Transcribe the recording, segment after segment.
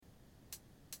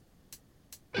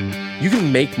You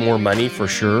can make more money for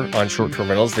sure on short-term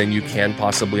rentals than you can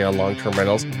possibly on long-term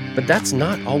rentals, but that's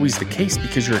not always the case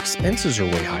because your expenses are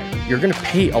way higher. You're going to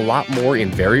pay a lot more in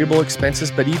variable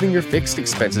expenses, but even your fixed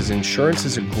expenses. Insurance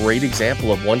is a great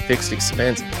example of one fixed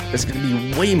expense that's going to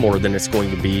be way more than it's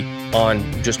going to be on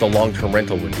just a long-term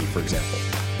rental would be, for example.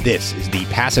 This is the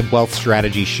Passive Wealth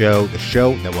Strategy Show, the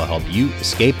show that will help you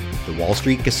escape the Wall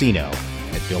Street casino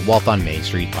and build wealth on Main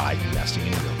Street by investing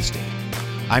in real estate.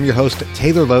 I'm your host,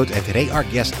 Taylor Lote, and today our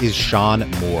guest is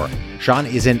Shawn Moore. Shawn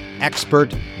is an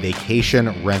expert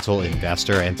vacation rental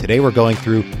investor, and today we're going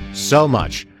through so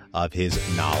much of his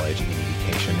knowledge in the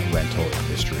vacation rental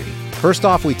industry. First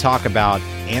off, we talk about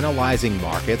analyzing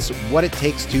markets, what it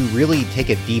takes to really take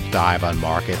a deep dive on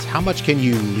markets, how much can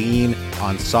you lean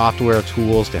on software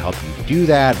tools to help you do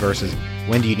that versus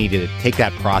when do you need to take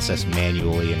that process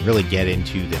manually and really get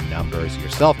into the numbers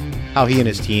yourself, how he and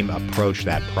his team approach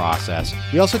that process.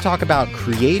 We also talk about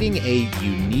creating a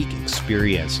unique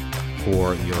experience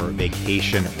for your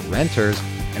vacation renters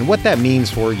and what that means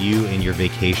for you in your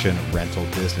vacation rental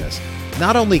business.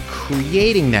 Not only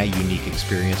creating that unique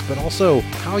experience, but also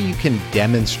how you can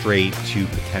demonstrate to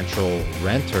potential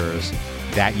renters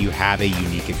that you have a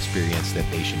unique experience that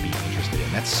they should be interested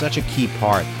in. That's such a key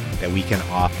part that we can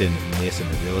often miss in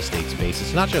the real estate space.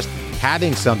 It's not just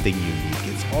having something unique,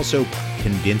 it's also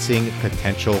convincing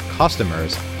potential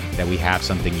customers that we have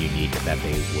something unique that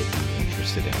they would be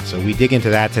interested in. So we dig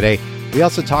into that today. We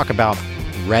also talk about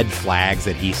red flags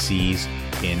that he sees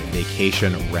in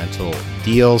vacation rental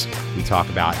deals. We talk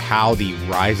about how the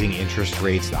rising interest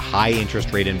rates, the high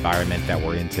interest rate environment that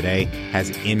we're in today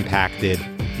has impacted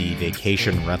the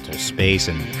vacation rental space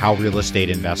and how real estate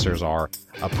investors are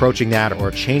approaching that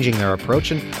or changing their approach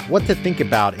and what to think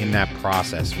about in that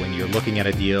process when you're looking at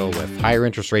a deal with higher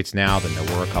interest rates now than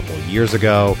there were a couple of years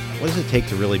ago. What does it take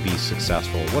to really be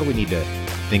successful? What do we need to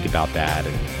think about that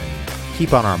and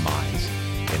keep on our minds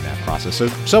in that process?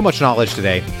 So much knowledge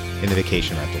today in the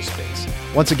vacation rental space.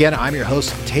 Once again, I'm your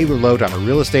host, Taylor Lote. I'm a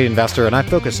real estate investor, and I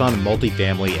focus on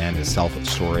multifamily and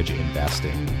self-storage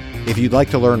investing. If you'd like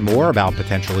to learn more about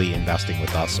potentially investing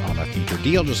with us on a future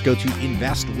deal, just go to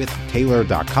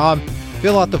investwithtaylor.com,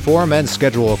 fill out the form, and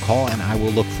schedule a call, and I will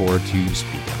look forward to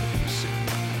speaking with you soon.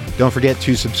 Don't forget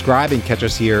to subscribe and catch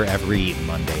us here every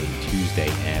Monday, Tuesday,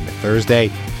 and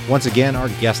Thursday. Once again, our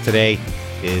guest today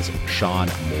is Shawn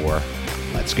Moore.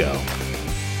 Let's go.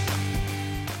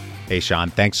 Hey, Shawn,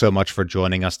 thanks so much for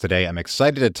joining us today. I'm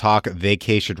excited to talk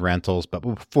vacation rentals, but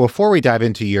before we dive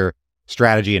into your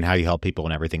strategy and how you help people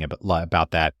and everything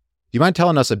about that, do you mind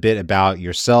telling us a bit about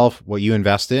yourself, what you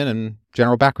invest in, and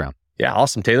general background? Yeah,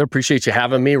 awesome, Taylor. Appreciate you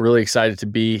having me. Really excited to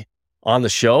be on the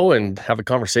show and have a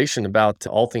conversation about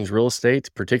all things real estate,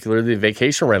 particularly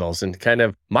vacation rentals. And kind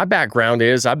of my background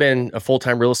is I've been a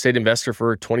full-time real estate investor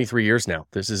for 23 years now.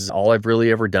 This is all I've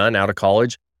really ever done out of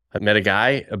college. I met a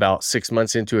guy about 6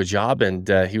 months into a job, and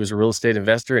he was a real estate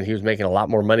investor, and he was making a lot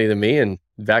more money than me. And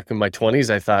back in my 20s,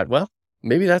 I thought, well,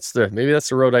 maybe that's the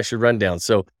road I should run down.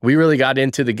 So we really got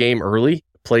into the game early,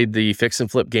 played the fix and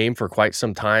flip game for quite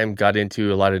some time, got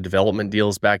into a lot of development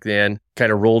deals back then,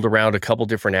 kind of rolled around a couple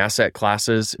different asset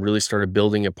classes, really started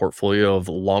building a portfolio of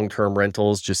long-term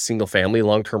rentals, just single family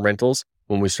long-term rentals,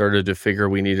 when we started to figure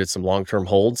we needed some long-term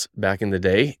holds back in the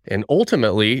day, and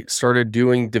ultimately started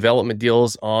doing development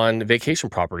deals on vacation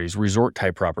properties, resort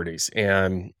type properties.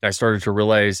 And I started to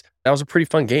realize that was a pretty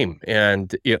fun game.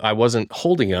 And I wasn't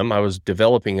holding them, I was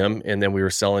developing them, and then we were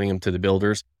selling them to the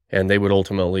builders, and they would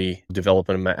ultimately develop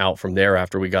them out from there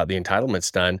after we got the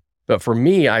entitlements done. But for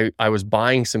me, I was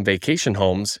buying some vacation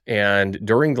homes, and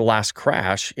during the last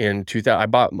crash in 2000, I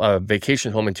bought a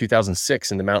vacation home in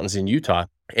 2006 in the mountains in Utah.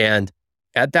 And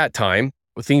at that time,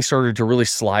 things started to really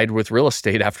slide with real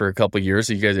estate after a couple of years.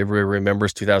 You guys, everybody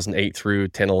remembers 2008 through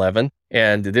 10, 11.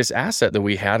 And this asset that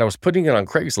we had, I was putting it on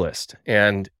Craigslist,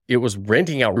 and it was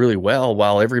renting out really well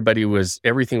while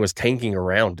everything was tanking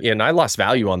around. And I lost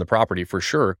value on the property for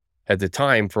sure at the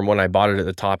time from when I bought it at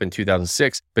the top in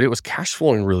 2006, but it was cash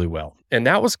flowing really well. And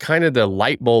that was kind of the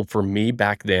light bulb for me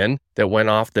back then that went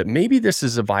off that maybe this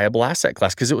is a viable asset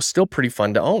class because it was still pretty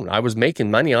fun to own. I was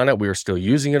making money on it. We were still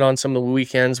using it on some of the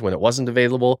weekends when it wasn't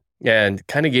available, and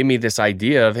kind of gave me this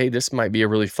idea of, hey, this might be a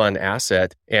really fun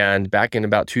asset. And back in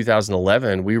about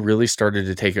 2011, we really started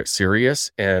to take it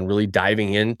serious and really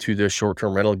diving into the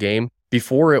short-term rental game.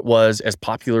 before it was as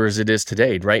popular as it is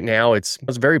today. Right now, it's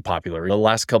very popular. The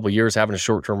last couple of years, having a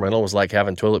short-term rental was like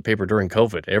having toilet paper during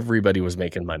COVID. Everybody was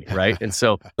making money, right? And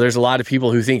so there's a lot of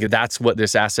people who think that that's what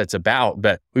this asset's about,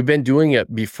 but we've been doing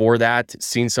it before that,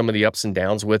 seen some of the ups and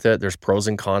downs with it. There's pros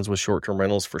and cons with short-term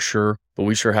rentals for sure, but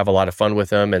we sure have a lot of fun with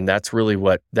them. And that's really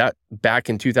back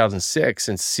in 2006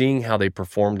 and seeing how they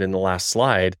performed in the last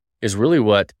slide is really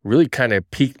what really kind of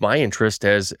piqued my interest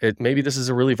as maybe this is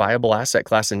a really viable asset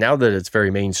class. And now that it's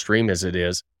very mainstream as it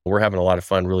is, we're having a lot of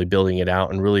fun really building it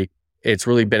out. And it's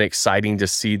really been exciting to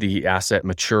see the asset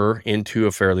mature into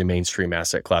a fairly mainstream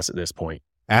asset class at this point.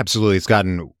 Absolutely. It's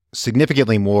gotten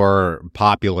significantly more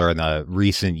popular in the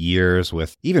recent years.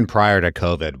 With even prior to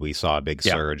COVID, we saw a big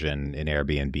surge in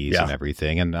Airbnbs and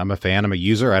everything. And I'm a fan. I'm a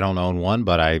user. I don't own one,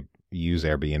 but I use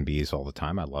Airbnbs all the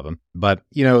time. I love them. But,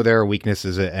 there are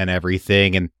weaknesses and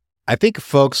everything. And I think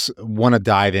folks want to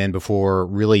dive in before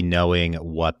really knowing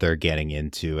what they're getting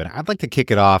into. And I'd like to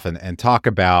kick it off and talk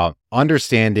about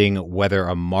understanding whether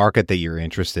a market that you're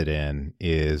interested in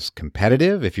is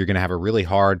competitive, if you're going to have a really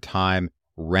hard time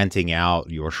renting out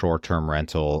your short-term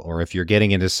rental, or if you're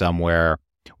getting into somewhere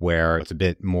where it's a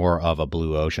bit more of a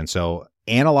blue ocean. So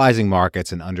analyzing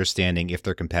markets and understanding if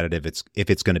they're competitive, if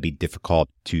it's going to be difficult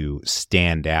to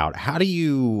stand out. How do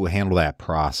you handle that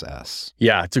process?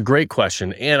 Yeah, it's a great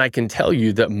question. And I can tell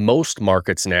you that most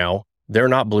markets now, they're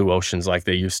not blue oceans like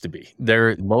they used to be.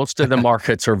 Most of the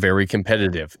markets are very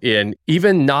competitive, and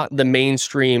even not the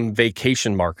mainstream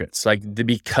vacation markets.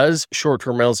 Because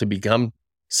short-term rentals have become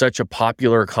such a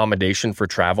popular accommodation for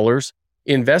travelers,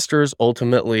 investors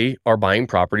ultimately are buying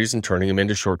properties and turning them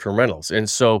into short-term rentals. And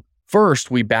so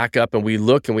first, we back up and we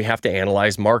look and we have to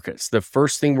analyze markets. The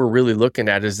first thing we're really looking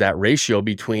at is that ratio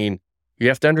between, you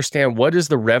have to understand what is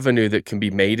the revenue that can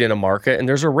be made in a market. And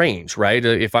there's a range, right?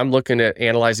 If I'm looking at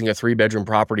analyzing a 3-bedroom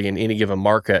property in any given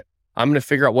market, I'm going to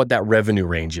figure out what that revenue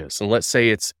range is. And let's say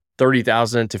it's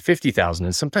 $30,000 to $50,000.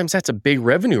 And sometimes that's a big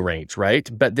revenue range, right?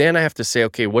 But then I have to say,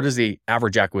 okay, what is the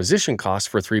average acquisition cost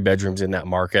for 3 bedrooms in that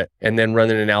market? And then run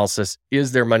an analysis.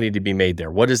 Is there money to be made there?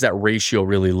 What does that ratio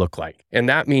really look like? And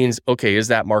that means, okay, is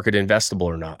that market investable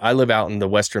or not? I live out in the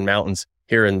Western Mountains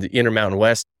here in the Intermountain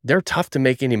West. They're tough to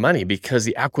make any money because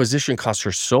the acquisition costs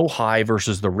are so high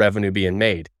versus the revenue being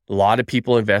made. A lot of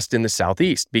people invest in the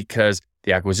Southeast because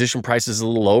the acquisition price is a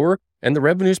little lower and the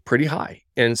revenue is pretty high.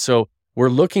 And so we're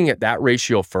looking at that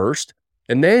ratio first,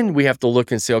 and then we have to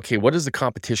look and say, okay, what does the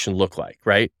competition look like,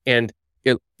 right? And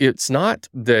it's not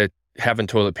the having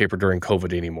toilet paper during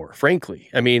COVID anymore, frankly.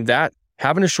 I mean, that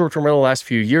having a short-term rental the last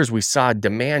few years, we saw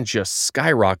demand just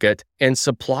skyrocket and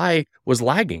supply was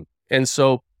lagging. And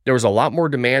so there was a lot more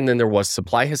demand than there was.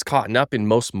 Supply has caught up in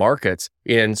most markets.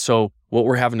 And so what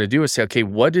we're having to do is say, okay,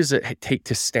 what does it take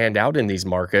to stand out in these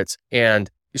markets? And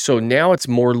so now it's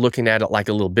more looking at it like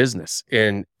a little business.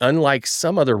 And unlike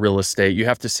some other real estate, you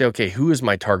have to say, okay, who is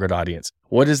my target audience?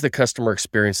 What is the customer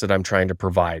experience that I'm trying to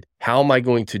provide? How am I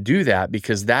going to do that?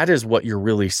 Because that is what you're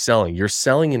really selling. You're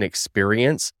selling an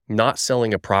experience, not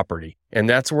selling a property. And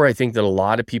that's where I think that a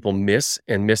lot of people miss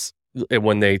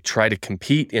when they try to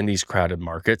compete in these crowded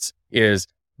markets is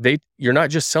you're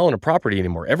not just selling a property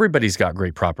anymore. Everybody's got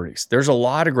great properties. There's a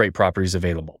lot of great properties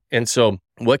available. And so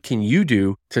what can you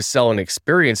do to sell an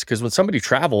experience? Because when somebody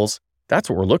travels, that's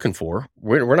what we're looking for.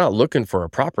 We're not looking for a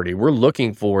property. We're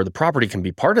looking for the property can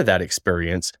be part of that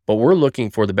experience, but we're looking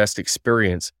for the best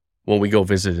experience when we go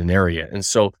visit an area. And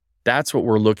so that's what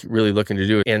we're really looking to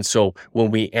do. And so when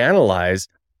we analyze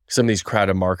some of these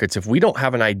crowded markets, if we don't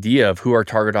have an idea of who our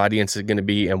target audience is going to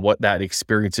be and what that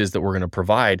experience is that we're going to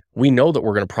provide, we know that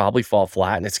we're going to probably fall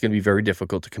flat and it's going to be very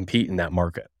difficult to compete in that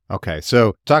market. Okay.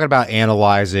 So talking about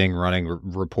analyzing, running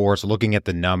reports, looking at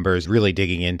the numbers, really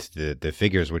digging into the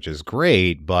figures, which is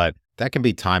great, but that can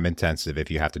be time intensive if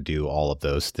you have to do all of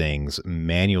those things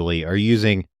manually. Are you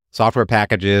using software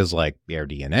packages like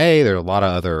AirDNA? There are a lot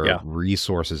of other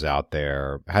resources out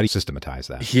there. How do you systematize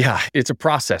that? Yeah, it's a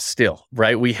process still,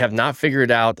 right? We have not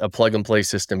figured out a plug and play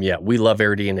system yet. We love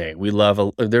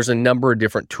AirDNA. There's a number of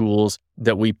different tools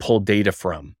that we pull data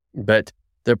from. But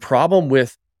the problem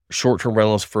with short-term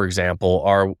rentals, for example,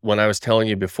 are when I was telling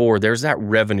you before, there's that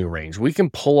revenue range. We can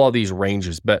pull all these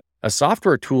ranges, but a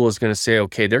software tool is going to say,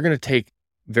 okay, they're going to take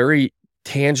very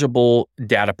tangible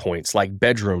data points like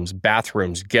bedrooms,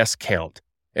 bathrooms, guest count.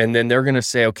 And then they're going to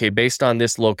say, okay, based on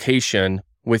this location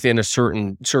within a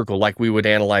certain circle, like we would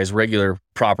analyze regular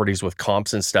properties with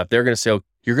comps and stuff, they're going to say, oh,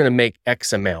 you're going to make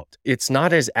X amount. It's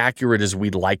not as accurate as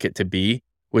we'd like it to be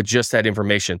with just that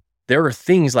information. There are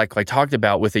things like I talked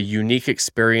about with a unique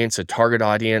experience, a target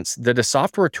audience that a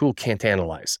software tool can't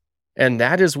analyze. And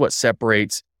that is what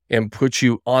separates and put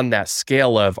you on that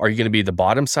scale of, are you going to be the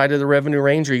bottom side of the revenue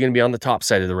range or are you going to be on the top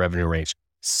side of the revenue range?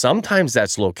 Sometimes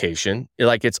that's location.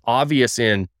 Like it's obvious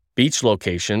in beach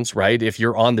locations, right? If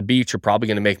you're on the beach, you're probably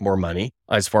going to make more money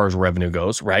as far as revenue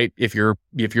goes, right? If you're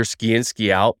ski in,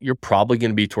 ski out, you're probably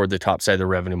going to be toward the top side of the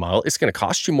revenue model. It's going to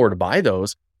cost you more to buy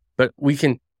those, but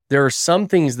there are some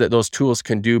things that those tools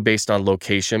can do based on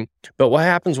location. But what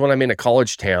happens when I'm in a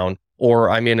college town or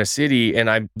I'm in a city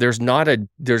and there's not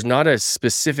a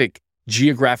specific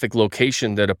geographic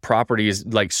location that a property is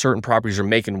like, certain properties are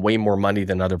making way more money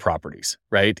than other properties,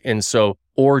 right? And so,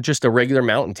 or just a regular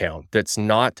mountain town that's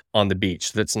not on the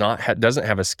beach, doesn't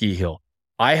have a ski hill.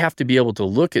 I have to be able to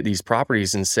look at these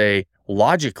properties and say,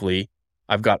 logically,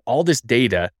 I've got all this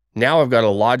data. Now I've got to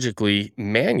logically,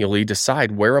 manually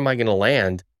decide where am I going to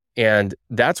land. And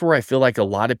that's where I feel like a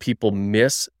lot of people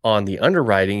miss on the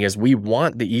underwriting is we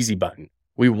want the easy button.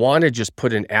 We want to just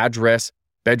put an address,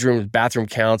 bedrooms, bathroom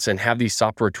counts, and have these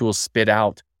software tools spit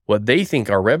out what they think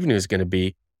our revenue is going to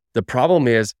be. The problem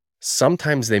is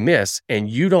sometimes they miss, and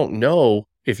you don't know.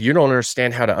 If you don't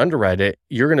understand how to underwrite it,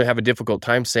 you're going to have a difficult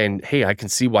time saying, hey, I can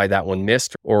see why that one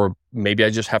missed, or maybe I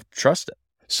just have to trust it.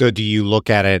 So do you look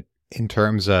at it in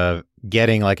terms of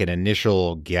getting like an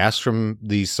initial guess from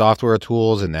these software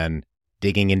tools and then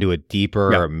digging into it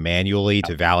deeper manually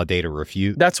to validate or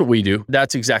refute? That's what we do.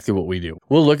 That's exactly what we do.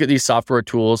 We'll look at these software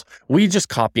tools. We just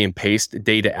copy and paste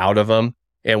data out of them,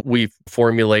 and we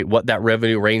formulate what that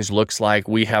revenue range looks like.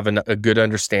 We have a good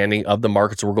understanding of the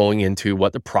markets we're going into,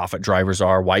 what the profit drivers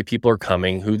are, why people are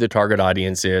coming, who the target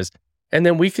audience is. And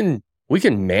then we can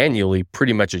manually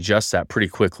pretty much adjust that pretty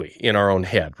quickly in our own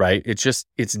head, right?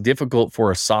 It's difficult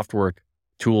for a software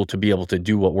tool to be able to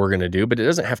do what we're going to do, but it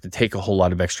doesn't have to take a whole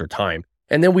lot of extra time.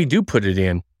 And then we do put it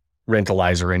in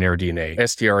Rentalizer and AirDNA,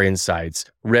 STR Insights,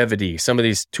 Revity, some of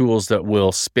these tools that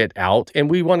will spit out. And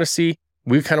we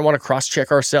kind of want to cross-check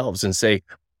ourselves and say,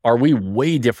 are we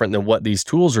way different than what these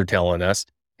tools are telling us?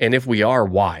 And if we are,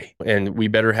 why? And we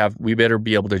better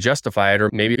be able to justify it, or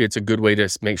maybe it's a good way to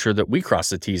make sure that we cross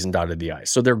the T's and dotted the I's.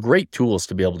 So they're great tools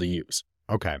to be able to use.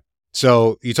 Okay.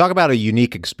 So you talk about a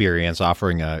unique experience,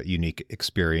 offering a unique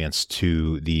experience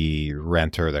to the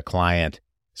renter, the client.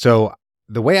 So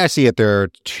the way I see it, there are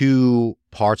two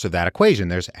parts of that equation.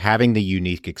 There's having the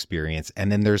unique experience,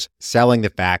 and then there's selling the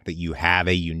fact that you have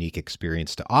a unique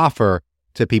experience to offer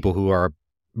to people who are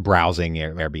browsing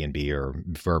Airbnb or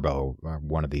Vrbo or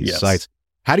one of these sites.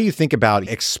 How do you think about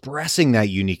expressing that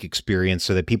unique experience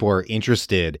so that people are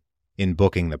interested in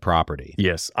booking the property?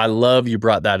 Yes. I love you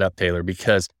brought that up, Taylor,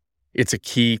 because it's a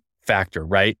key factor,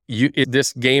 right?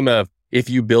 This game of if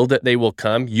you build it, they will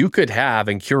come. You could have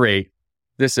and curate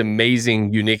this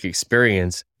amazing, unique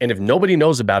experience. And if nobody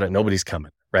knows about it, nobody's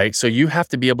coming, right? So you have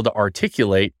to be able to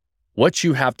articulate what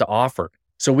you have to offer.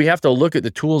 So we have to look at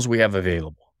the tools we have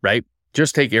available, right?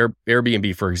 Just take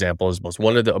Airbnb, for example, as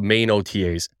one of the main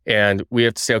OTAs. And we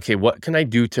have to say, okay, what can I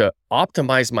do to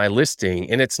optimize my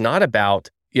listing? And it's not about,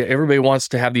 everybody wants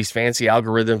to have these fancy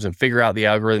algorithms and figure out the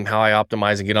algorithm, how I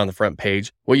optimize and get on the front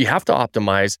page. What you have to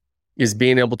optimize is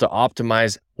being able to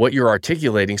optimize what you're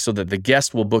articulating so that the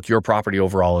guest will book your property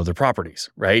over all other properties,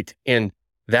 right? And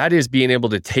that is being able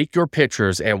to take your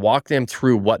pictures and walk them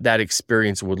through what that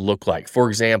experience would look like. For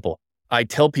example, I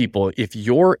tell people, if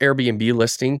your Airbnb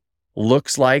listing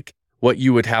looks like what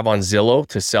you would have on Zillow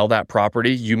to sell that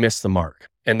property, you miss the mark.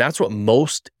 And that's what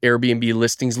most Airbnb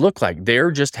listings look like.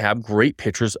 They're just have great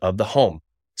pictures of the home.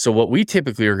 So what we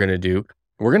typically are going to do,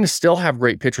 we're going to still have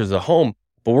great pictures of the home,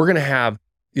 but we're going to have,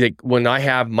 like when I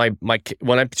have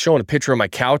when I'm showing a picture of my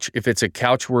couch, if it's a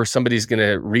couch where somebody's going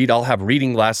to read, I'll have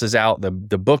reading glasses out, the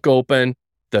book open,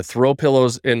 the throw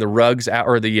pillows and the rugs out,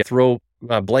 or the throw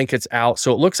blankets out.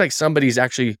 So it looks like somebody's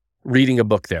actually reading a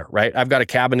book there, right? I've got a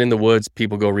cabin in the woods.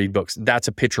 People go read books. That's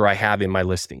a picture I have in my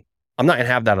listing. I'm not going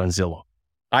to have that on Zillow.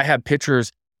 I have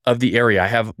pictures of the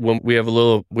area. We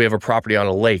have a property on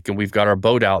a lake, and we've got our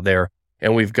boat out there,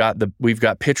 and we've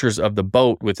got pictures of the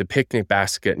boat with the picnic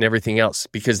basket and everything else,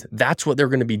 because that's what they're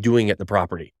going to be doing at the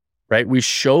property, right? We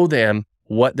show them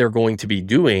what they're going to be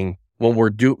doing when we're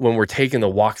taking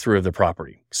the walkthrough of the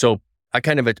property. So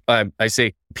I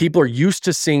say people are used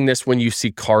to seeing this when you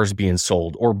see cars being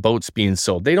sold or boats being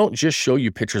sold. They don't just show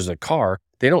you pictures of the car.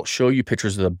 They don't show you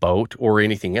pictures of the boat or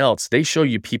anything else. They show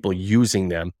you people using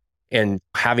them and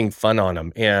having fun on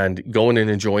them and going and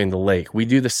enjoying the lake. We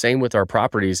do the same with our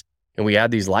properties, and we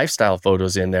add these lifestyle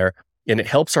photos in there, and it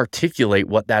helps articulate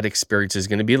what that experience is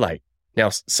going to be like. Now,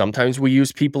 sometimes we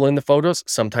use people in the photos,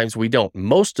 sometimes we don't.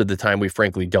 Most of the time, we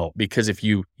frankly don't, because if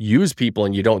you use people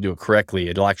and you don't do it correctly,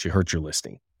 it'll actually hurt your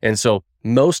listing. And so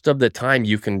most of the time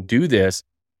you can do this,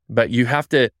 but you have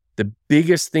to, The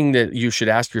biggest thing that you should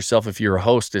ask yourself if you're a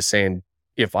host is saying,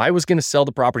 if I was going to sell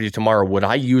the property tomorrow, would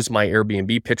I use my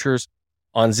Airbnb pictures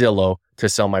on Zillow to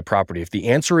sell my property? If the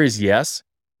answer is yes,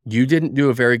 you didn't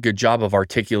do a very good job of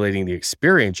articulating the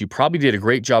experience. You probably did a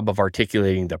great job of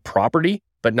articulating the property,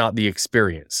 but not the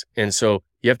experience. And so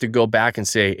you have to go back and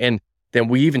say, and then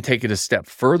we even take it a step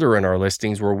further in our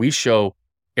listings where we show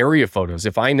area photos.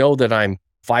 If I know that I'm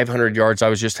 500 yards, I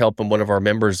was just helping one of our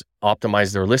members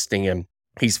optimize their listing, and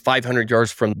he's 500 yards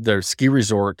from the ski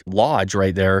resort lodge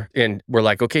right there. And we're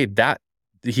like, okay, that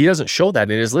he doesn't show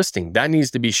that in his listing. That needs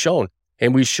to be shown.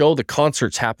 And we show the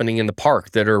concerts happening in the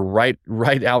park that are right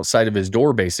outside of his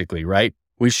door, basically, right?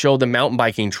 We show the mountain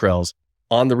biking trails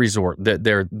on the resort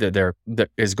that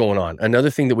is going on. Another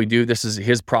thing that we do, this is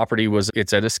his property,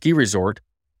 it's at a ski resort,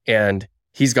 and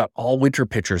he's got all winter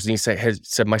pictures. And he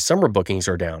said, my summer bookings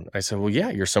are down. I said, well, yeah,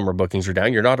 your summer bookings are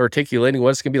down. You're not articulating what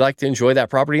it's going to be like to enjoy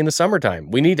that property in the summertime.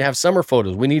 We need to have summer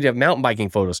photos. We need to have mountain biking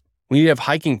photos. We need to have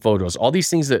hiking photos, all these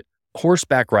things that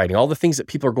horseback riding, all the things that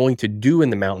people are going to do in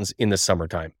the mountains in the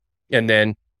summertime. And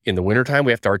then in the wintertime,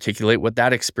 we have to articulate what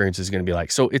that experience is going to be like.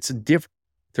 So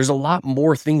there's a lot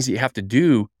more things that you have to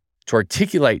do to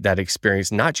articulate that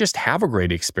experience, not just have a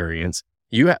great experience.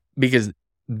 Because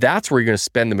that's where you're going to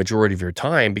spend the majority of your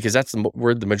time, because that's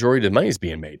where the majority of the money is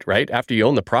being made, right? After you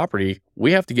own the property,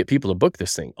 we have to get people to book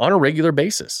this thing on a regular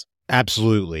basis.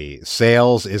 Absolutely.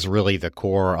 Sales is really the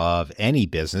core of any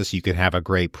business. You can have a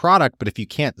great product, but if you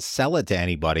can't sell it to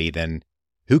anybody, then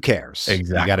who cares?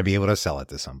 Exactly. You got to be able to sell it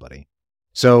to somebody.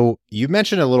 So you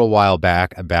mentioned a little while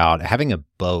back about having a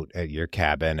boat at your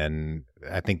cabin, and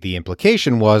I think the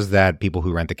implication was that people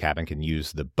who rent the cabin can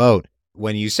use the boat.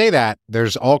 When you say that,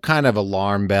 there's all kind of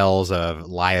alarm bells of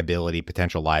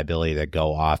potential liability that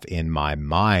go off in my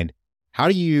mind. How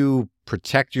do you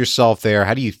protect yourself there?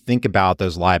 How do you think about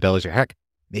those liabilities? Heck,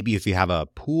 maybe if you have a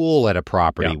pool at a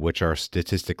property, which are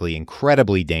statistically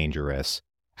incredibly dangerous,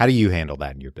 how do you handle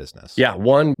that in your business? Yeah.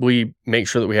 One, we make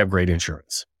sure that we have great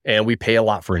insurance, and we pay a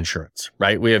lot for insurance,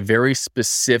 right? We have very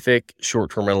specific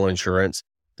short-term rental insurance.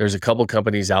 There's a couple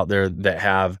companies out there that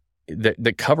have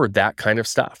that cover that kind of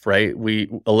stuff, right?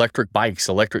 Electric bikes,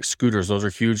 electric scooters, those are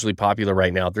hugely popular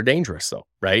right now. They're dangerous though,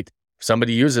 right? If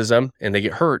somebody uses them and they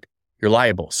get hurt, you're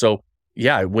liable. So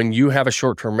yeah, when you have a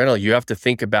short-term rental, you have to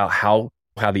think about how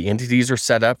the entities are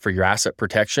set up for your asset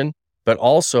protection, but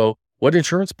also what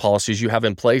insurance policies you have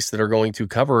in place that are going to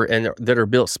cover and that are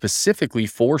built specifically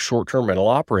for short-term rental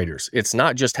operators. It's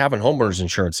not just having homeowners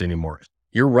insurance anymore.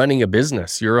 You're running a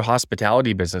business, you're a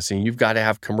hospitality business, and you've got to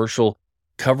have commercial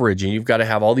coverage, and you've got to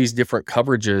have all these different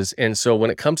coverages. And so when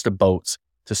it comes to boats,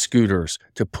 to scooters,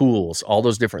 to pools, all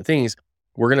those different things,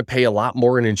 we're going to pay a lot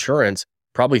more in insurance,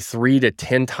 probably 3 to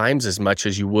 10 times as much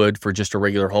as you would for just a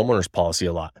regular homeowner's policy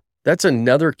a lot. That's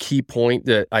another key point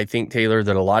that I think, Taylor,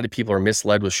 that a lot of people are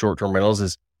misled with short-term rentals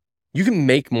is you can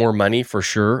make more money for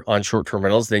sure on short-term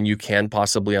rentals than you can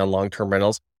possibly on long-term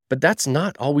rentals, but that's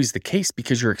not always the case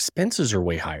because your expenses are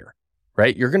way higher,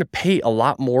 right? You're going to pay a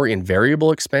lot more in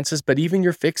variable expenses, but even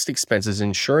your fixed expenses.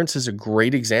 Insurance is a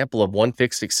great example of one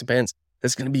fixed expense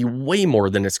that's going to be way more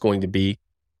than it's going to be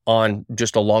on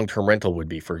just a long-term rental would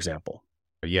be, for example.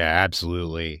 Yeah,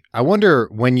 absolutely. I wonder,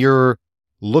 when you're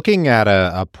looking at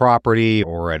a property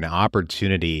or an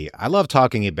opportunity, I love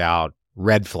talking about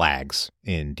red flags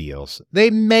in deals.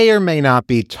 They may or may not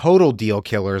be total deal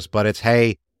killers, but it's,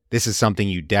 hey, this is something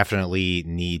you definitely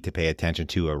need to pay attention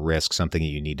to, a risk, something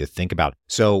you need to think about.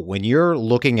 So when you're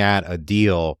looking at a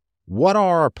deal, what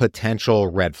are potential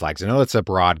red flags? I know it's a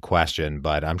broad question,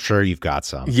 but I'm sure you've got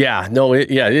some. Yeah, no, it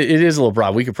is a little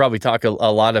broad. We could probably talk a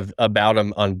lot about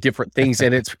them on different things.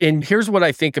 And here's what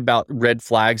I think about red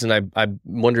flags, and I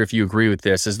wonder if you agree with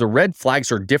this, is the red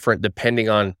flags are different depending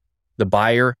on the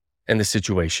buyer and the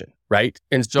situation, right?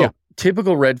 And so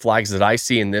typical red flags that I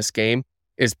see in this game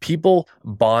is people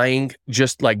buying,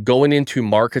 just like going into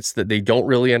markets that they don't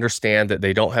really understand, that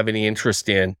they don't have any interest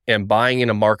in, and buying in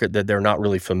a market that they're not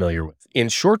really familiar with. In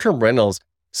short-term rentals,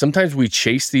 sometimes we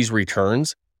chase these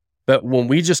returns, but when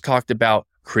we just talked about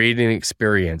creating an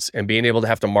experience and being able to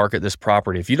have to market this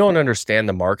property, if you don't understand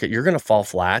the market, you're going to fall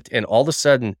flat. And all of a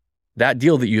sudden, that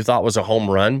deal that you thought was a home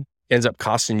run ends up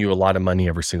costing you a lot of money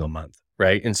every single month,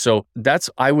 right? And so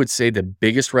that's, I would say, the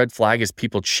biggest red flag is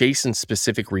people chasing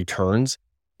specific returns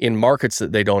in markets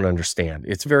that they don't understand.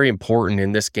 It's very important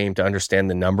in this game to understand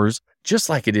the numbers, just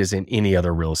like it is in any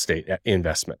other real estate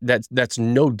investment. That's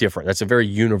no different. That's a very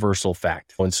universal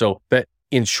fact. And so, but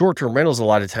in short-term rentals, a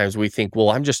lot of times we think,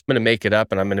 well, I'm just going to make it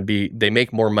up and they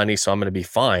make more money, so I'm going to be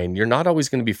fine. You're not always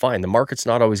going to be fine. The market's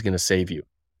not always going to save you.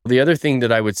 The other thing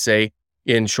that I would say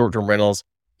in short-term rentals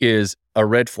is a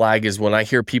red flag is when I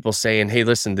hear people saying, hey,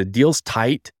 listen, the deal's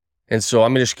tight. And so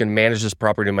I'm just going to manage this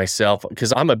property myself,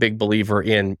 because I'm a big believer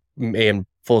in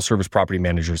full service property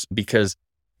managers, because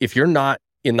if you're not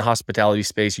in the hospitality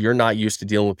space, you're not used to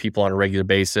dealing with people on a regular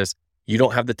basis. You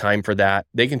don't have the time for that.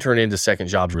 They can turn into second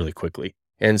jobs really quickly.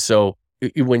 And so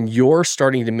when you're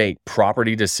starting to make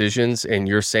property decisions and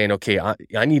you're saying, okay,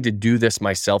 I need to do this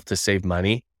myself to save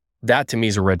money, that to me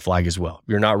is a red flag as well.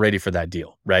 You're not ready for that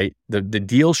deal, right? The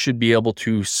deal should be able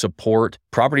to support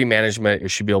property management. It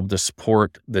should be able to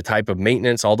support the type of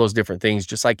maintenance, all those different things.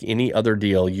 Just like any other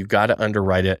deal, you got to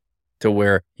underwrite it to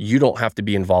where you don't have to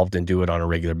be involved and do it on a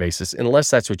regular basis, unless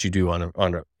that's what you do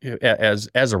as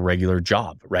a regular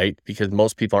job, right? Because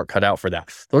most people aren't cut out for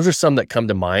that. Those are some that come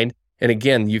to mind. And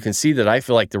again, you can see that I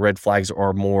feel like the red flags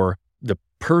are more the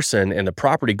person and the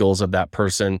property goals of that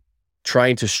person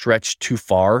trying to stretch too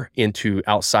far into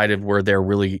outside of where they're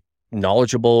really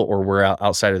knowledgeable or where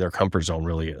outside of their comfort zone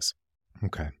really is.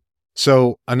 Okay.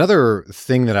 So another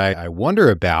thing that I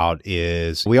wonder about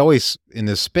is we always, in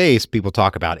this space, people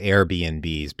talk about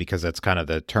Airbnbs because that's kind of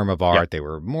the term of art. They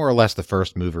were more or less the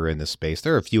first mover in this space.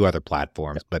 There are a few other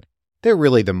platforms, but they're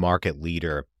really the market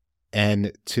leader.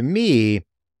 And to me,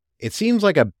 it seems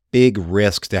like a big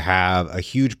risk to have a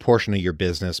huge portion of your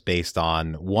business based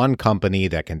on one company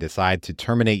that can decide to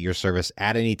terminate your service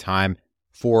at any time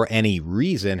for any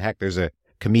reason. Heck, there's a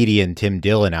comedian, Tim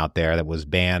Dillon, out there that was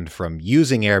banned from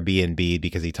using Airbnb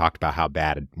because he talked about how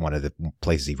bad one of the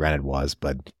places he rented was.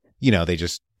 But, they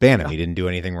just banned him. He didn't do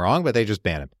anything wrong, but they just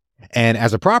banned him. And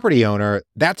as a property owner,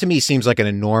 that to me seems like an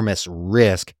enormous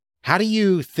risk. How do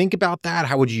you think about that?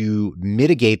 How would you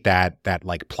mitigate that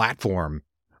like platform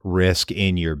risk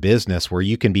in your business where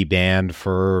you can be banned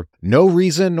for no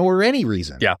reason or any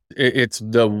reason? Yeah, it's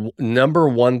the number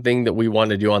one thing that we want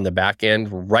to do on the back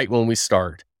end right when we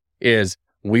start is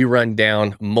we run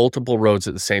down multiple roads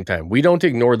at the same time. We don't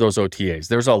ignore those OTAs.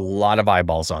 There's a lot of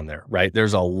eyeballs on there, right?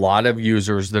 There's a lot of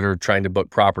users that are trying to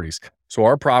book properties. So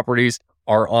our properties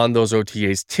are on those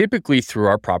OTAs typically through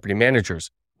our property managers.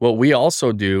 What we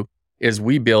also do is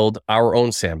we build our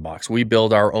own sandbox. We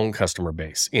build our own customer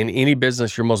base. In any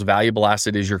business, your most valuable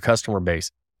asset is your customer base.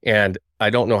 And I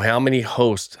don't know how many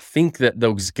hosts think that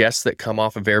those guests that come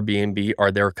off of Airbnb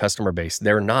are their customer base.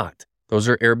 They're not. Those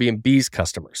are Airbnb's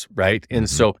customers, right? And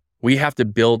so we have to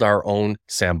build our own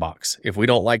sandbox. If we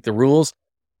don't like the rules,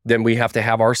 then we have to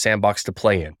have our sandbox to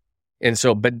play in. And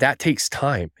so, but that takes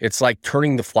time. It's like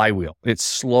turning the flywheel. It's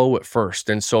slow at first.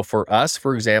 And so for us,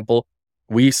 for example,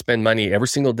 we spend money every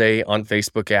single day on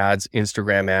Facebook ads,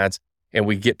 Instagram ads, and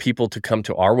we get people to come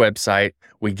to our website.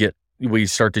 We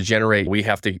start to generate,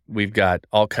 we've got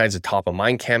all kinds of top of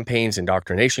mind campaigns,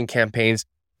 indoctrination campaigns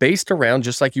based around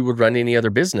just like you would run any other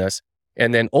business,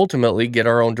 and then ultimately get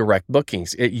our own direct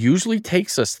bookings. It usually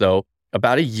takes us though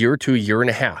about a year to a year and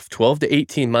a half, 12 to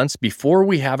 18 months before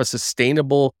we have a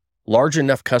sustainable, large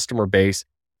enough customer base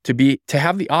to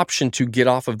have the option to get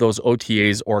off of those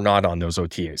OTAs or not on those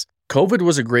OTAs. COVID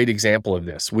was a great example of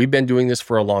this. We've been doing this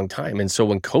for a long time. And so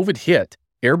when COVID hit,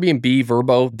 Airbnb,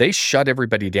 Vrbo, they shut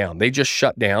everybody down. They just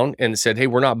shut down and said, hey,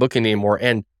 we're not booking anymore.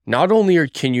 And not only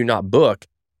can you not book,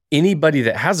 anybody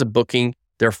that has a booking,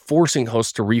 they're forcing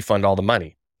hosts to refund all the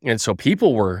money. And so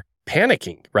people were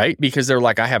panicking, right? Because they're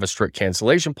like, I have a strict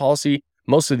cancellation policy.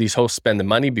 Most of these hosts spend the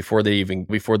money before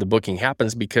the booking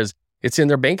happens because it's in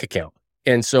their bank account.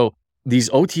 And so these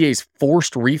OTAs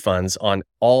forced refunds on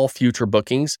all future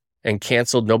bookings and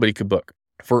canceled. Nobody could book.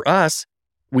 For us,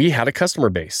 we had a customer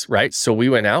base, right? So we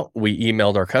went out, we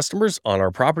emailed our customers on our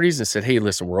properties and said, hey,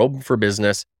 listen, we're open for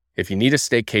business. If you need a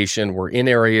staycation, we're in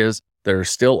areas that are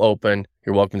still open.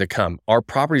 You're welcome to come. Our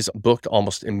properties booked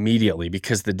almost immediately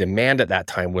because the demand at that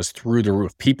time was through the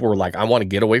roof. People were like, I want to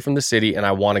get away from the city and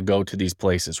I want to go to these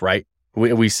places, right?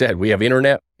 We said, we have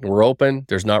internet, we're open,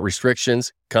 there's not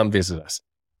restrictions, come visit us.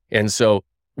 And so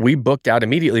we booked out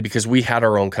immediately because we had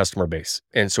our own customer base.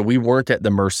 And so we weren't at the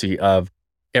mercy of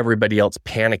everybody else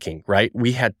panicking, right?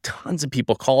 We had tons of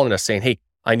people calling us saying, hey,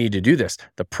 I need to do this.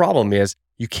 The problem is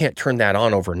you can't turn that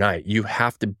on overnight. You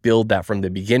have to build that from the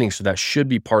beginning. So that should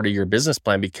be part of your business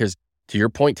plan because to your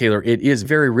point, Taylor, it is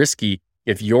very risky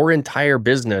if your entire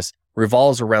business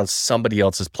revolves around somebody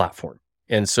else's platform.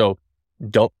 And so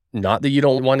not that you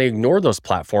don't want to ignore those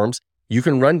platforms, you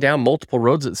can run down multiple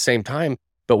roads at the same time.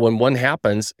 But when one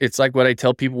happens, it's like what I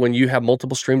tell people when you have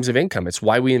multiple streams of income. It's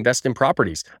why we invest in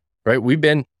properties, right?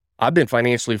 I've been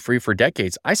financially free for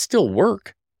decades. I still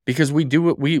work because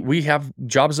we have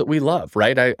jobs that we love,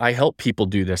 right? I help people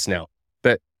do this now,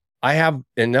 but I have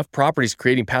enough properties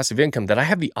creating passive income that I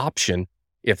have the option,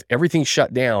 if everything's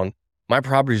shut down, my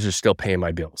properties are still paying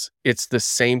my bills. It's the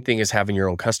same thing as having your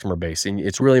own customer base. And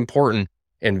it's really important.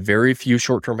 And very few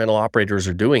short-term rental operators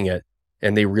are doing it.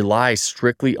 And they rely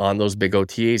strictly on those big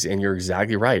OTAs. And you're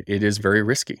exactly right. It is very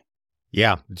risky.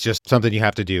 Yeah, it's just something you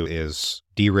have to do is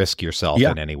de-risk yourself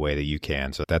in any way that you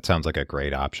can. So that sounds like a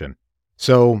great option.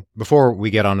 So before we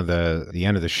get on to the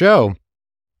end of the show,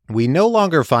 we no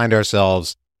longer find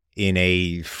ourselves in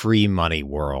a free money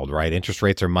world, right? Interest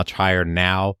rates are much higher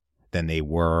now than they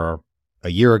were a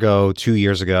year ago, 2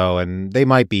 years ago, and they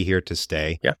might be here to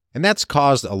stay. Yeah. And that's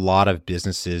caused a lot of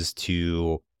businesses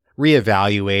to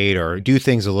reevaluate or do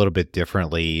things a little bit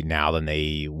differently now than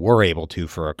they were able to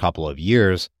for a couple of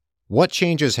years. What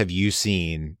changes have you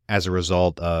seen as a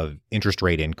result of interest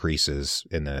rate increases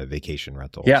in the vacation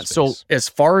rental space? So as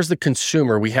far as the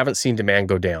consumer, we haven't seen demand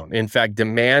go down. In fact,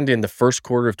 demand in the first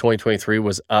quarter of 2023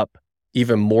 was up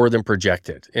even more than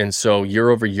projected. And so year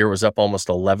over year was up almost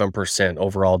 11%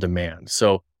 overall demand.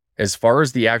 So as far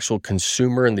as the actual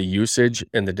consumer and the usage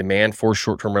and the demand for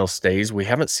short-term rental stays, we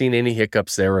haven't seen any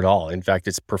hiccups there at all. In fact,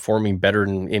 it's performing better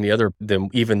than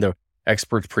even the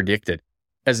experts predicted.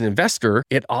 As an investor,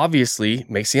 it obviously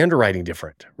makes the underwriting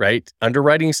different, right?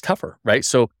 Underwriting is tougher, right?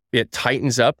 So it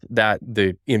tightens up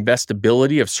the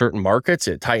investability of certain markets.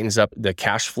 It tightens up the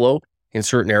cash flow in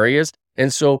certain areas.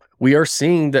 And so we are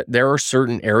seeing that there are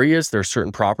certain areas, there are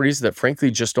certain properties that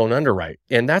frankly just don't underwrite.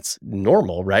 And that's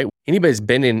normal, right? Anybody's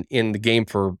been in the game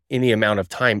for any amount of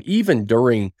time, even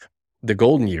during the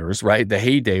golden years, right? The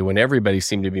heyday when everybody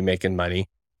seemed to be making money,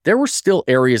 there were still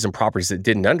areas and properties that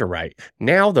didn't underwrite.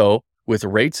 Now though, with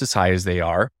rates as high as they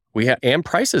are, and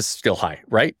prices still high,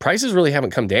 right? Prices really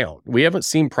haven't come down. We haven't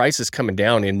seen prices coming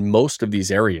down in most of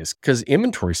these areas because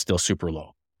inventory is still super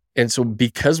low. And so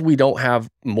because we don't have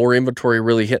more inventory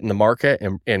really hitting the market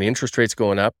and interest rates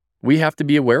going up, we have to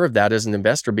be aware of that as an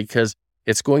investor because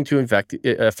it's going to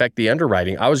affect the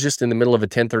underwriting. I was just in the middle of a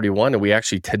 1031 and we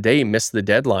actually today missed the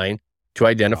deadline to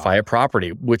identify a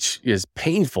property, which is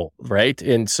painful, right?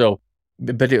 And so,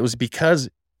 but it was because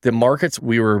the markets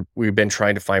we've been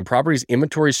trying to find properties,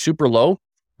 inventory is super low,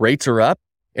 rates are up,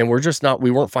 and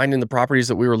we weren't finding the properties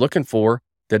that we were looking for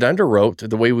that underwrote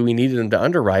the way we needed them to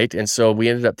underwrite. And so we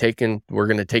ended up we're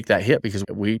going to take that hit because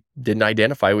we didn't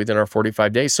identify within our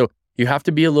 45 days. So you have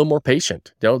to be a little more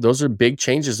patient. Those are big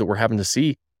changes that we're having to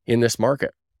see in this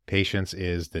market. Patience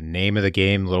is the name of the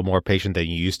game, a little more patient than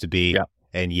you used to be. Yeah.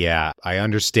 And yeah, I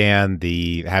understand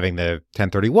having the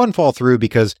 1031 fall through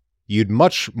because you'd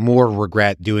much more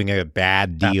regret doing a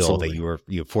bad deal that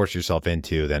you forced yourself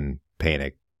into than paying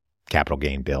a capital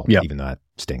gain bill, even though that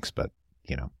stinks, but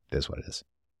it is what it is.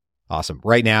 Awesome.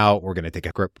 Right now, we're going to take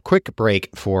a quick break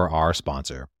for our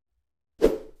sponsor.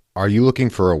 Are you looking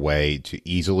for a way to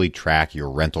easily track your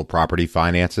rental property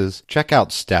finances? Check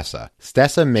out Stessa.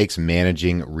 Stessa makes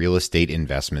managing real estate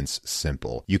investments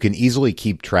simple. You can easily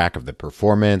keep track of the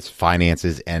performance,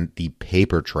 finances, and the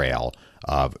paper trail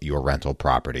of your rental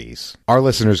properties. Our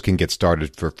listeners can get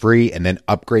started for free and then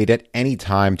upgrade at any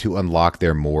time to unlock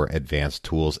their more advanced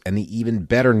tools. And the even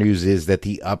better news is that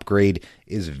the upgrade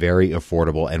is very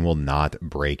affordable and will not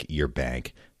break your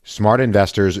bank. Smart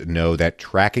investors know that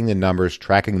tracking the numbers,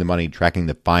 tracking the money, tracking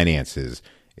the finances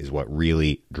is what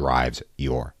really drives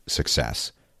your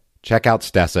success. Check out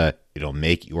Stessa. It'll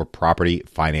make your property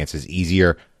finances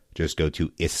easier. Just go to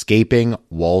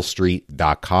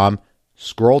escapingwallstreet.com.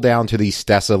 Scroll down to the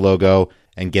Stessa logo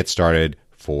and get started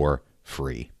for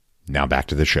free. Now back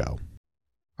to the show. All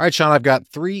right, Shawn, I've got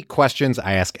 3 questions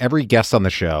I ask every guest on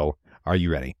the show. Are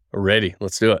you ready? Ready.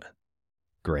 Let's do it.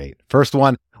 Great. First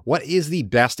one, what is the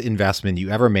best investment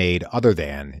you ever made other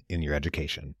than in your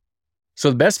education? So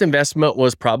the best investment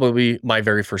was probably my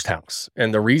very first house.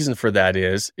 And the reason for that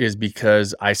is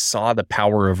because I saw the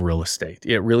power of real estate.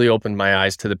 It really opened my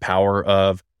eyes to the power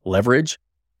of leverage,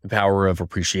 the power of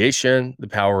appreciation, the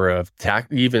power of tax,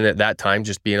 even at that time,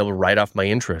 just being able to write off my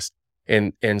interest.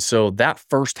 And so that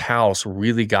first house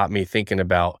really got me thinking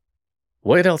about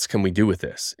what else can we do with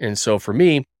this? And so for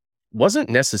me, wasn't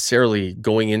necessarily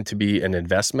going in to be an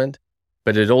investment,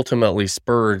 but it ultimately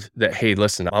spurred that, hey,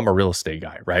 listen, I'm a real estate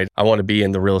guy, right? I want to be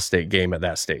in the real estate game at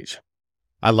that stage.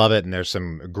 I love it. And there's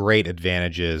some great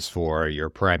advantages for your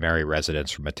primary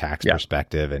residence from a tax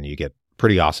perspective, and you get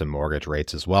pretty awesome mortgage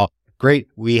rates as well. Great.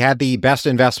 We had the best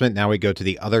investment. Now we go to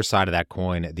the other side of that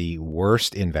coin, the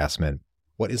worst investment.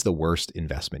 What is the worst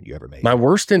investment you ever made? My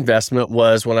worst investment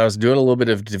was when I was doing a little bit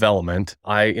of development.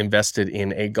 I invested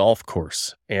in a golf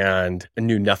course and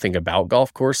knew nothing about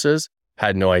golf courses,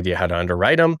 had no idea how to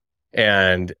underwrite them,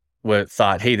 and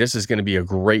thought, hey, this is going to be a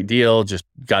great deal. Just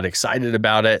got excited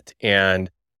about it. And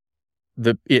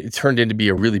it turned into be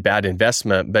a really bad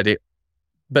investment, but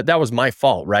but that was my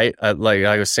fault, right? Like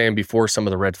I was saying before, some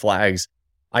of the red flags,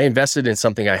 I invested in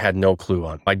something I had no clue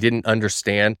on. I didn't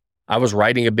understand. I was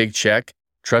writing a big check,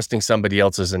 trusting somebody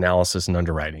else's analysis and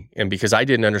underwriting. And because I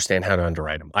didn't understand how to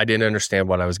underwrite them, I didn't understand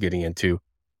what I was getting into,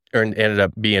 and ended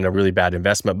up being a really bad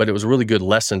investment. But it was a really good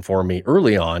lesson for me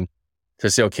early on to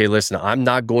say, okay, listen, I'm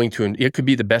not going to, it could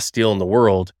be the best deal in the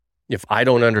world. If I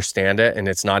don't understand it and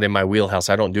it's not in my wheelhouse,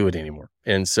 I don't do it anymore.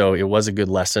 And so it was a good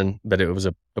lesson, but it was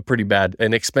a pretty bad,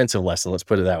 an expensive lesson. Let's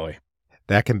put it that way.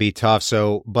 That can be tough.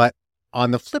 So, but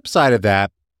on the flip side of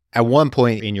that, at one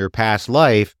point in your past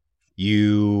life,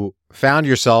 you found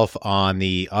yourself on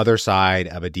the other side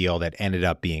of a deal that ended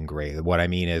up being great. What I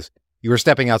mean is you were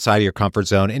stepping outside of your comfort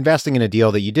zone, investing in a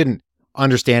deal that you didn't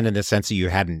understand in the sense that you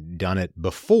hadn't done it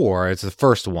before. It's the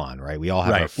first one, right? We all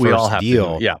have our first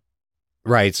deal. Yeah.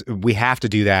 Right. So we have to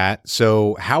do that.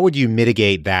 So how would you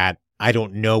mitigate that I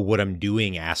don't know what I'm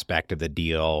doing aspect of the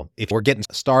deal if we're getting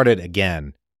started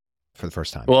again for the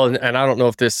first time? Well, and I don't know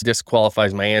if this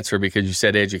disqualifies my answer because you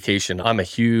said education. I'm a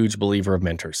huge believer of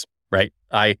mentors, right?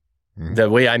 The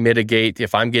way I mitigate,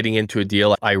 if I'm getting into a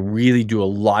deal, I really do a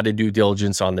lot of due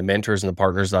diligence on the mentors and the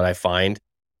partners that I find.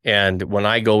 And when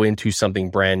I go into something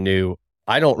brand new,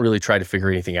 I don't really try to figure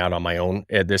anything out on my own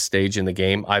at this stage in the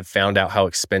game. I've found out how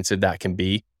expensive that can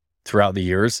be throughout the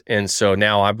years. And so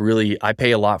now I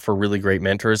pay a lot for really great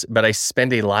mentors, but I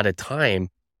spend a lot of time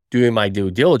doing my due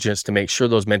diligence to make sure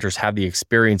those mentors have the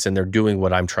experience and they're doing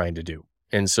what I'm trying to do.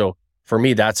 And so for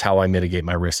me, that's how I mitigate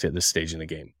my risk at this stage in the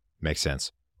game. Makes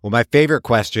sense. Well, my favorite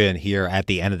question here at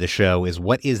the end of the show is,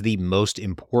 what is the most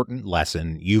important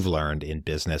lesson you've learned in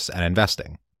business and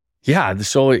investing? Yeah,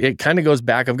 so it kind of goes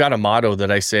back. I've got a motto that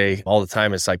I say all the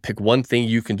time. It's like, pick one thing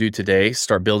you can do today,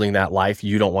 start building that life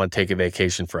you don't want to take a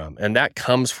vacation from. And that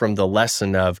comes from the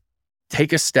lesson of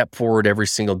take a step forward every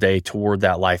single day toward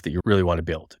that life that you really want to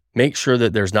build. Make sure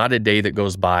that there's not a day that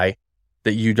goes by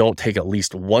that you don't take at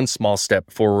least one small step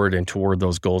forward and toward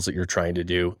those goals that you're trying to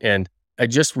do. And I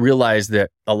just realized that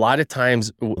a lot of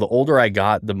times, the older I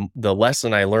got, the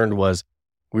lesson I learned was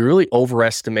we really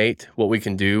overestimate what we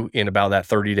can do in about that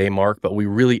 30-day mark, but we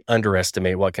really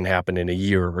underestimate what can happen in a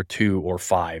year or 2 or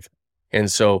 5. And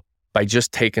so by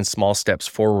just taking small steps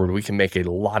forward, we can make a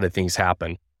lot of things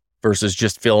happen versus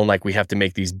just feeling like we have to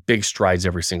make these big strides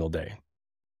every single day.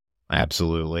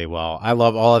 Absolutely. Well, I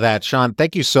love all of that. Shawn,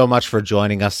 thank you so much for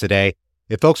joining us today.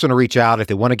 If folks want to reach out, if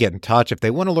they want to get in touch, if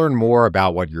they want to learn more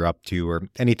about what you're up to or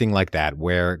anything like that,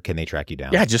 where can they track you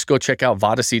down? Yeah, just go check out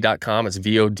Vodyssey.com. It's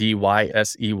VODYSEY.com.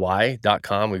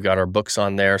 We've got our books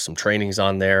on there, some trainings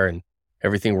on there, and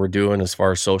everything we're doing as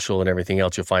far as social and everything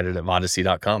else, you'll find it at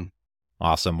Vodyssey.com.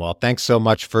 Awesome. Well, thanks so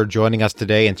much for joining us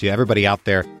today. And to everybody out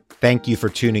there, thank you for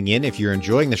tuning in. If you're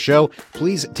enjoying the show,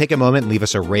 please take a moment and leave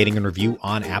us a rating and review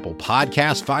on Apple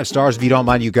Podcasts. 5 stars if you don't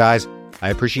mind, you guys. I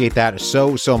appreciate that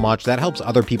so much. That helps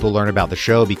other people learn about the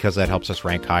show because that helps us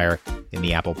rank higher in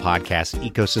the Apple Podcast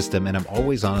ecosystem. And I'm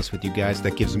always honest with you guys.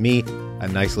 That gives me a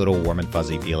nice little warm and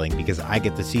fuzzy feeling because I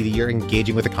get to see that you're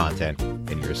engaging with the content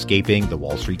and you're escaping the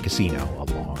Wall Street casino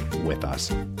along with us.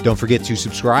 Don't forget to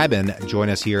subscribe and join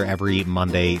us here every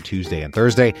Monday, Tuesday, and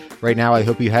Thursday. Right now, I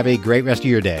hope you have a great rest of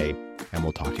your day, and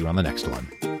we'll talk to you on the next one.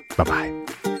 Bye-bye.